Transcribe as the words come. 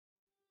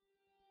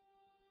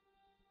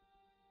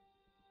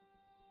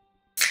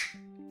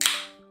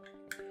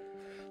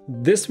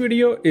This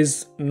video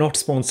is not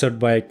sponsored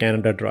by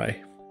Canada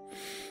Dry.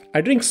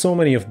 I drink so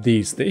many of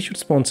these, they should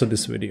sponsor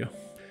this video.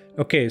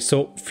 Okay,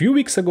 so few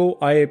weeks ago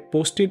I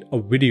posted a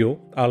video,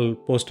 I'll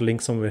post a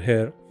link somewhere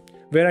here,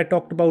 where I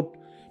talked about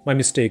my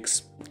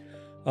mistakes.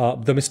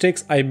 The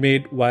mistakes I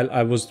made while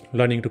I was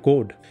learning to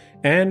code.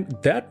 And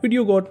that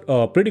video got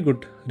a pretty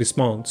good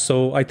response.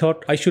 So I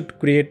thought I should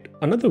create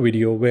another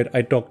video where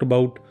I talked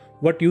about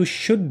what you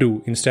should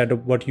do instead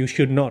of what you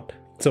should not.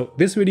 So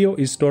this video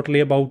is totally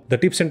about the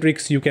tips and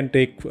tricks you can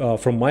take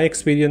from my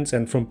experience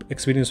and from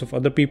experience of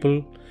other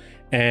people.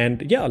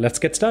 And yeah, let's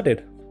get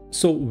started.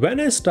 So when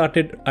I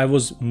started, I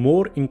was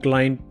more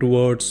inclined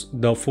towards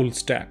the full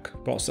stack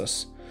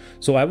process.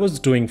 So I was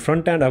doing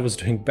front end, I was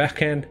doing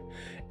back end.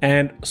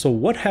 And so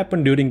what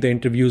happened during the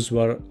interviews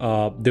were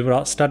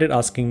they started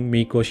asking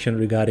me questions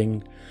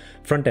regarding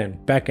front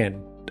end, back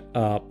end,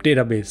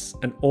 database,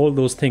 and all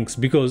those things,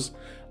 because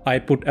I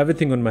put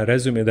everything on my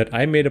resume that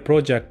I made a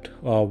project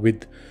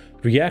with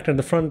React at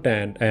the front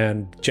end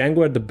and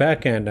Django at the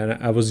back end, and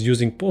I was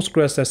using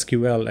Postgres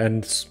SQL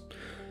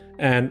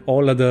and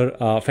all other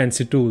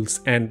fancy tools.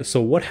 And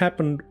so what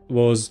happened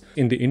was,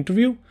 in the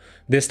interview,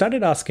 they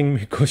started asking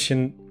me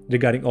questions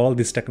regarding all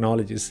these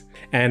technologies,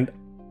 and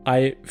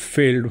I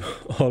failed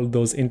all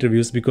those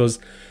interviews because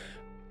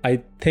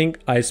I think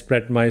I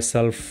spread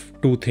myself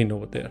too thin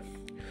over there.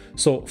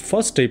 So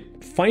first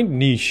tip, find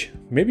niche,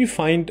 maybe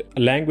find a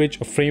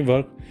language or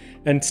framework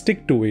and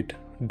stick to it.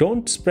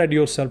 Don't spread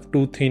yourself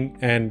too thin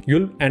and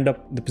you'll end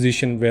up the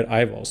position where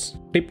I was.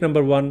 Tip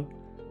number one,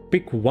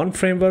 pick one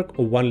framework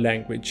or one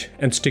language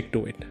and stick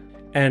to it.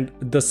 And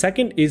the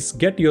second is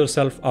get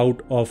yourself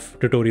out of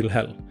tutorial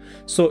hell.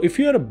 So if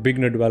you are a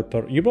beginner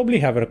developer, you probably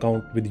have an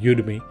account with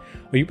Udemy,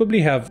 or you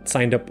probably have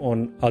signed up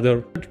on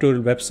other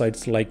tutorial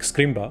websites like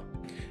Scrimba,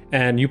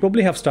 and you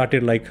probably have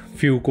started like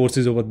few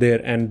courses over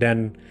there, and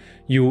then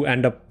you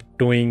end up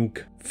doing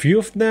few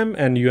of them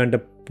and you end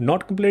up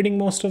not completing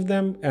most of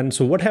them. And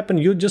so what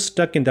happened? You're just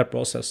stuck in that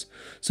process.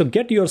 So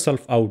get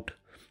yourself out.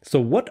 So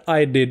what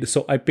I did,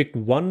 so I picked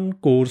one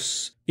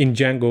course in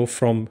Django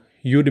from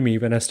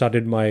Udemy when I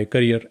started my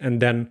career,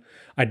 and then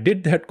I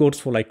did that course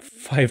for like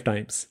 5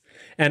 times.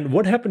 And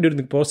what happened during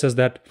the process,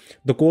 that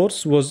the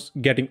course was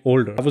getting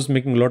older. I was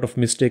making a lot of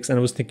mistakes, and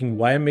I was thinking,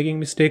 why I'm making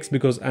mistakes?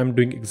 Because I'm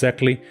doing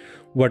exactly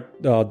what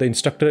the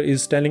instructor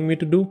is telling me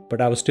to do,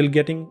 but I was still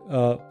getting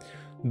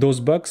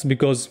those bugs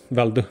because,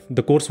 well,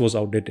 the course was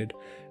outdated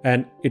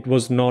and it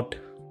was not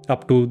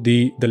up to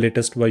the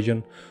latest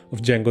version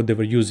of Django they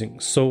were using.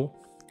 So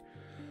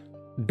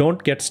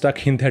don't get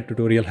stuck in that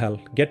tutorial hell.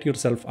 Get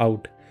yourself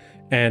out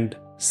and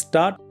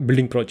start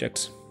building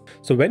projects.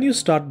 So when you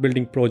start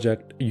building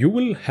project, you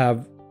will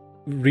have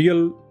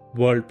real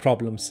world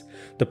problems.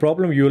 The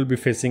problem you will be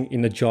facing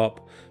in a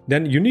job.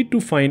 Then you need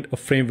to find a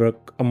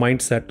framework, a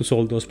mindset to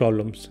solve those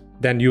problems.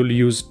 Then you'll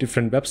use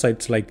different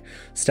websites like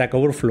Stack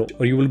Overflow,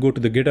 or you will go to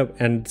the GitHub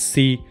and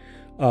see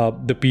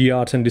the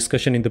PRs and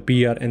discussion in the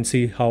PR and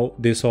see how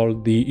they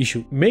solve the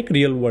issue. Make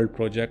real world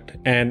project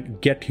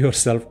and get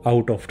yourself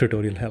out of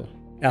tutorial hell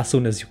as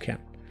soon as you can.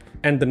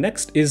 And the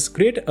next is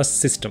create a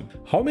system.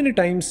 How many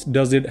times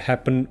does it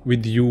happen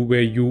with you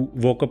where you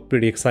woke up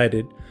pretty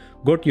excited,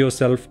 got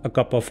yourself a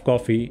cup of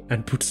coffee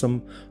and put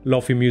some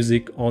lofi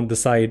music on the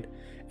side,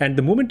 and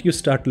the moment you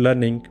start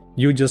learning,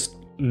 you just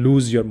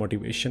lose your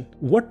motivation?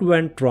 What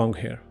went wrong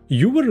here?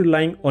 You were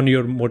relying on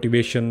your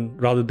motivation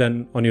rather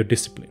than on your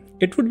discipline.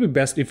 It would be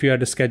best if you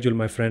had a schedule,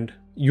 my friend.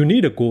 You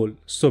need a goal.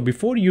 So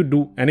before you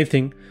do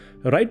anything,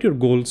 write your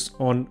goals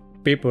on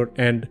paper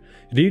and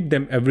read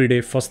them every day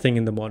first thing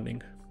in the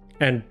morning.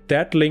 And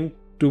that link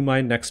to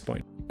my next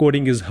point.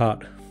 Coding is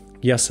hard.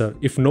 Yes, sir.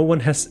 If no one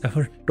has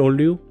ever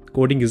told you,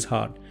 coding is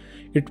hard.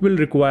 It will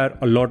require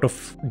a lot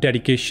of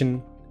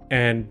dedication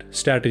and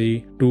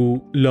strategy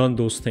to learn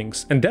those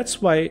things. And that's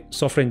why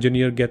software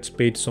engineer gets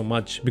paid so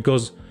much,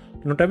 because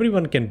not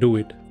everyone can do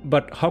it.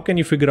 But how can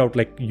you figure out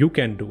like you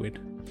can do it?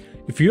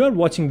 If you are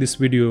watching this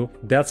video,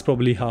 that's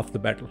probably half the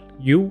battle.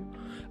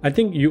 I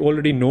think you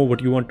already know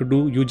what you want to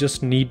do. You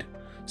just need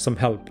some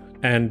help.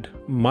 And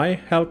my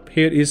help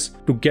here is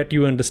to get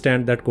you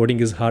understand that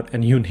coding is hard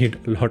and you need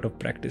a lot of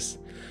practice.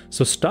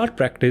 So start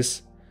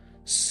practice,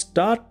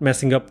 start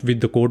messing up with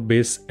the code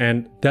base,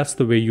 and that's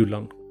the way you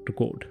learn to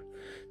code.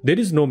 There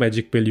is no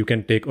magic pill you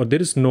can take, or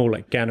there is no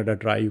like Canada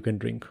Dry you can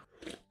drink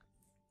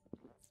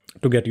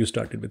to get you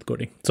started with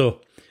coding.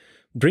 So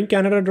drink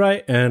Canada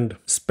Dry and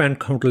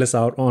spend countless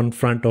hours on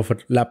front of a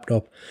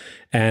laptop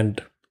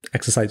and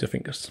exercise your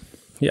fingers.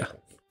 Yeah.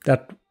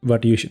 That's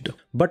what you should do.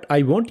 But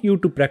I want you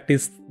to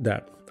practice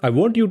that. I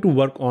want you to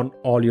work on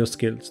all your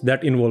skills.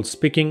 That involves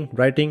speaking,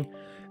 writing,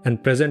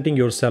 and presenting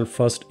yourself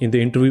first in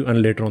the interview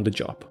and later on the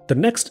job. The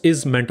next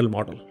is mental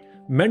model.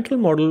 Mental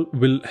model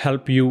will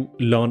help you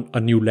learn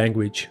a new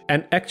language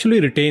and actually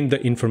retain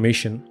the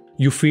information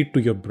you feed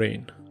to your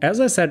brain. As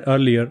I said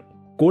earlier,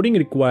 coding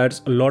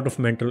requires a lot of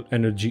mental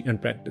energy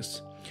and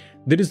practice.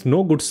 There is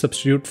no good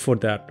substitute for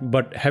that,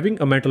 but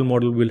having a mental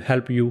model will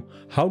help you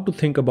how to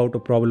think about a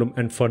problem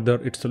and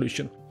further its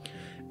solution.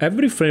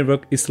 Every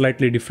framework is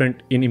slightly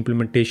different in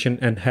implementation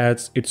and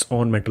has its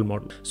own mental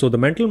model. So the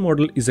mental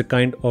model is a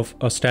kind of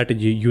a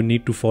strategy you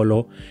need to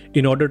follow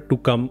in order to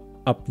come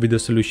up with a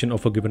solution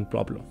of a given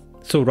problem.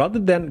 So rather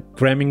than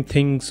cramming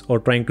things or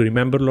trying to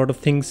remember a lot of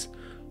things,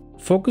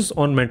 focus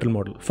on mental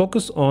model,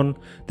 focus on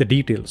the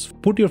details,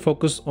 put your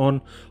focus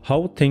on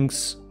how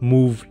things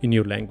move in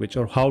your language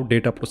or how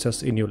data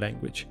process in your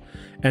language.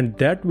 And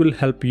that will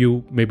help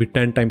you maybe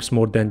 10 times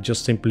more than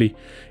just simply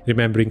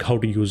remembering how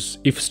to use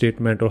if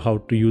statement or how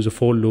to use a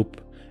for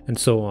loop and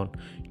so on.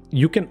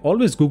 You can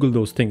always Google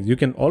those things. You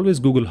can always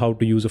Google how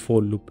to use a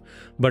for loop,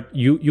 but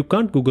you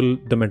can't Google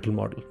the mental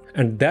model.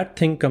 And that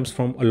thing comes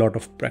from a lot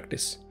of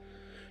practice.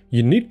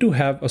 You need to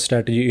have a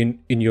strategy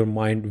in your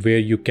mind where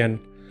you can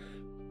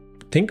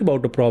think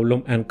about a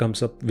problem and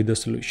comes up with a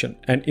solution.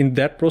 And in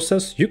that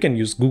process, you can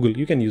use Google,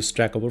 you can use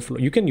Stack Overflow,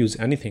 you can use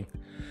anything.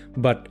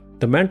 But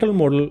the mental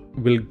model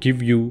will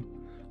give you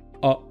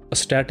a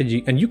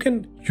strategy, and you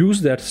can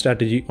use that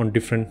strategy on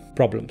different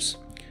problems.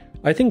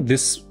 I think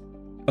this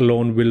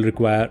alone will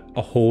require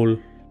a whole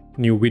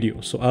new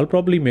video. So I'll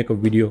probably make a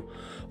video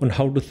on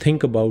how to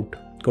think about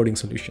coding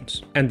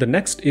solutions. And the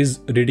next is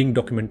reading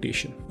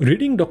documentation.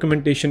 Reading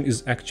documentation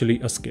is actually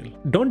a skill.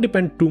 Don't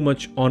depend too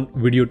much on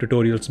video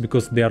tutorials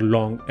because they are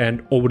long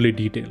and overly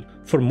detailed.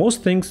 For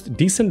most things,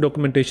 decent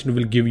documentation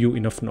will give you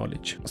enough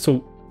knowledge.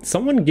 So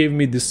someone gave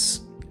me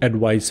this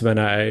advice when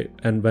I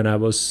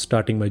was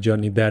starting my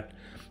journey, that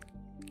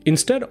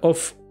instead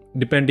of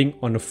depending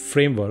on a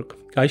framework,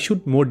 I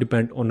should more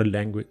depend on a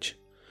language.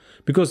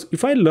 Because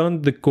if I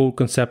learn the core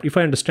concept, if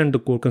I understand the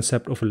core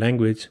concept of a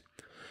language,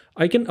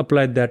 I can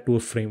apply that to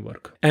a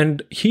framework.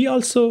 And he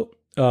also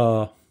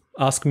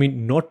asked me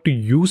not to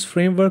use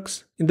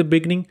frameworks in the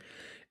beginning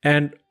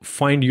and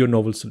find your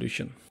novel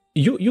solution.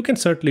 You can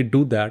certainly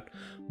do that,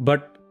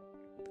 but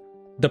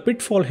the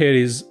pitfall here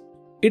is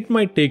it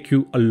might take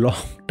you a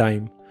long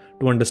time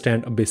to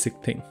understand a basic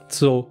thing.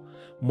 So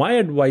my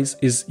advice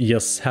is,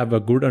 yes, have a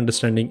good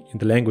understanding in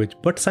the language,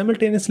 but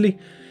simultaneously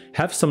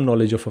have some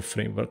knowledge of a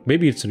framework.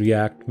 Maybe it's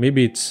React,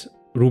 maybe it's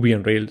Ruby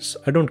on Rails,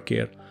 I don't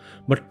care.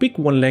 But pick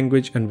one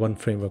language and one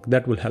framework.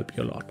 That will help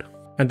you a lot.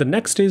 And the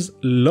next is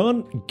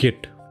learn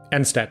Git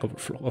and Stack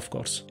Overflow, of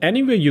course.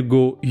 Anywhere you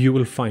go, you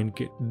will find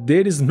Git.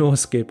 There is no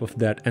escape of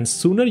that. And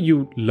sooner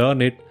you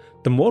learn it,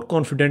 the more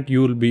confident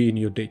you will be in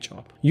your day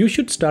job. You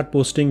should start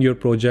posting your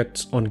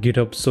projects on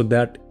GitHub so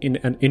that in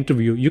an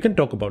interview, you can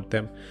talk about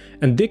them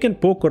and they can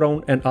poke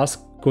around and ask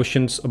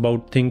questions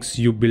about things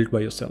you built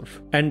by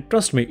yourself. And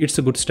trust me, it's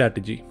a good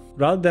strategy.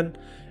 Rather than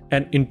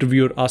an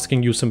interviewer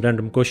asking you some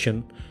random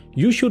question,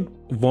 you should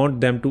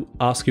want them to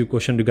ask you a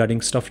question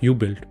regarding stuff you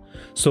built.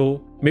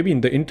 So maybe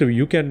in the interview,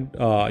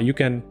 you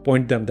can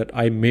point them that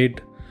I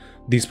made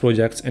these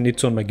projects and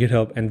it's on my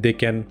GitHub, and they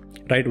can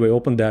right away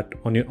open that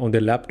on their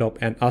laptop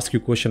and ask you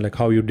a question like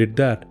how you did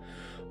that,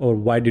 or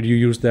why did you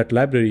use that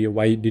library, or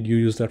why did you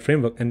use that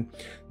framework. And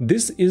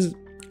this is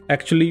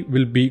actually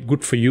will be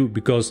good for you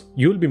because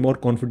you'll be more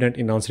confident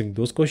in answering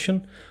those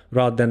questions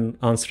rather than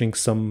answering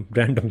some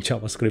random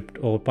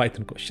JavaScript or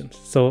Python questions.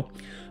 So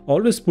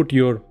always put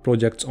your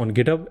projects on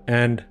GitHub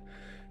and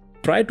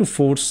try to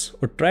force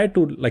or try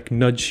to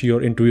nudge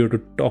your interviewer to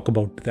talk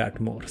about that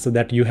more so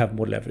that you have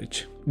more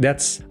leverage.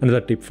 That's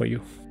another tip for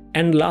you.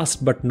 And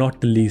last but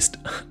not the least,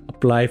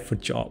 apply for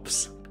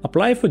jobs.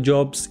 Apply for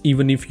jobs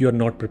even if you're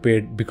not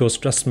prepared, because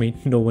trust me,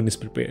 no one is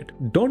prepared.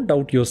 Don't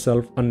doubt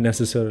yourself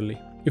unnecessarily.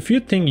 If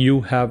you think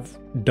you have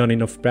done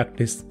enough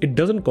practice, it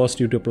doesn't cost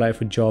you to apply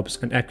for jobs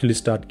and actually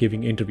start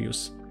giving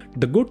interviews.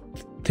 The good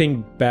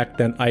thing back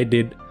then I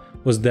did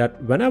was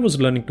that when I was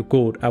learning to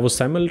code, I was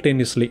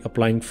simultaneously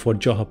applying for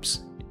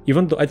jobs.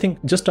 Even though I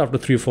think just after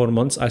 3 or 4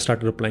 months, I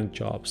started applying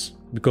jobs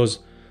because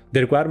the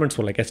requirements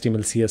were like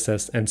HTML,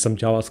 CSS, and some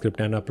JavaScript,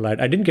 and I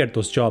applied. I didn't get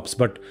those jobs,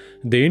 but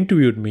they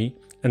interviewed me,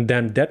 and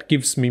then that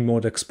gives me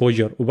more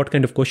exposure of what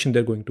kind of question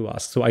they're going to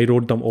ask. So I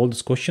wrote down all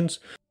those questions.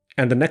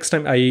 And the next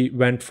time I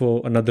went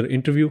for another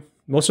interview,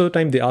 most of the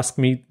time they asked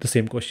me the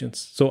same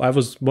questions. So I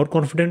was more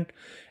confident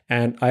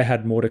and I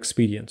had more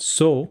experience.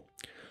 So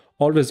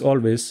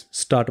always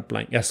start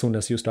applying as soon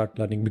as you start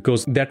learning,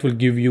 because that will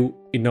give you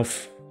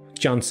enough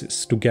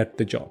chances to get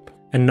the job.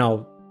 And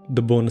now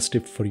the bonus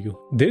tip for you.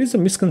 There is a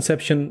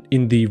misconception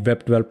in the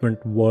web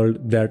development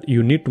world that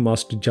you need to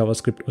master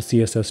JavaScript or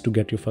CSS to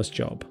get your first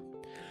job.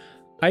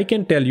 I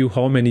can tell you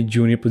how many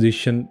junior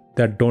positions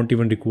that don't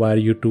even require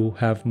you to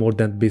have more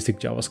than basic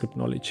JavaScript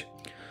knowledge.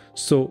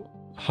 So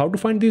how to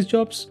find these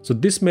jobs? So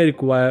this may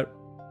require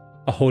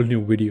a whole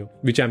new video,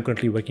 which I'm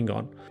currently working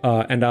on.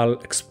 And I'll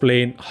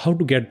explain how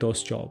to get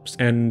those jobs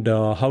and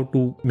how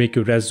to make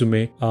your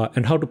resume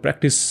and how to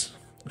practice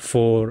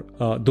for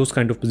those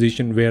kind of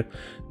positions where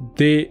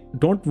they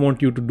don't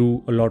want you to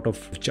do a lot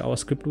of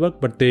JavaScript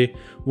work, but they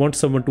want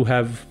someone to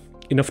have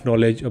enough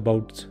knowledge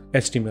about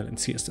HTML and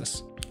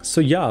CSS. So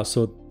yeah,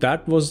 so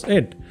that was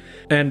it,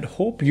 and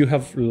hope you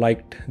have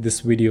liked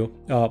this video.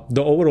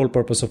 The overall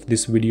purpose of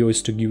this video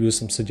is to give you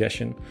some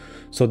suggestion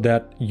so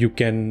that you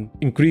can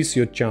increase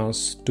your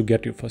chance to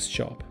get your first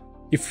job.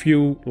 If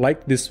you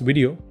like this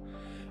video,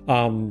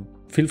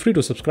 feel free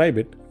to subscribe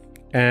it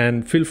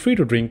and feel free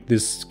to drink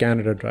this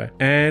Canada Dry.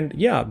 And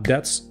yeah,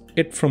 that's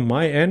it from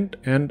my end,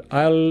 and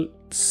I'll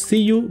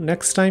see you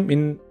next time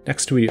in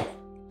next video.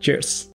 Cheers.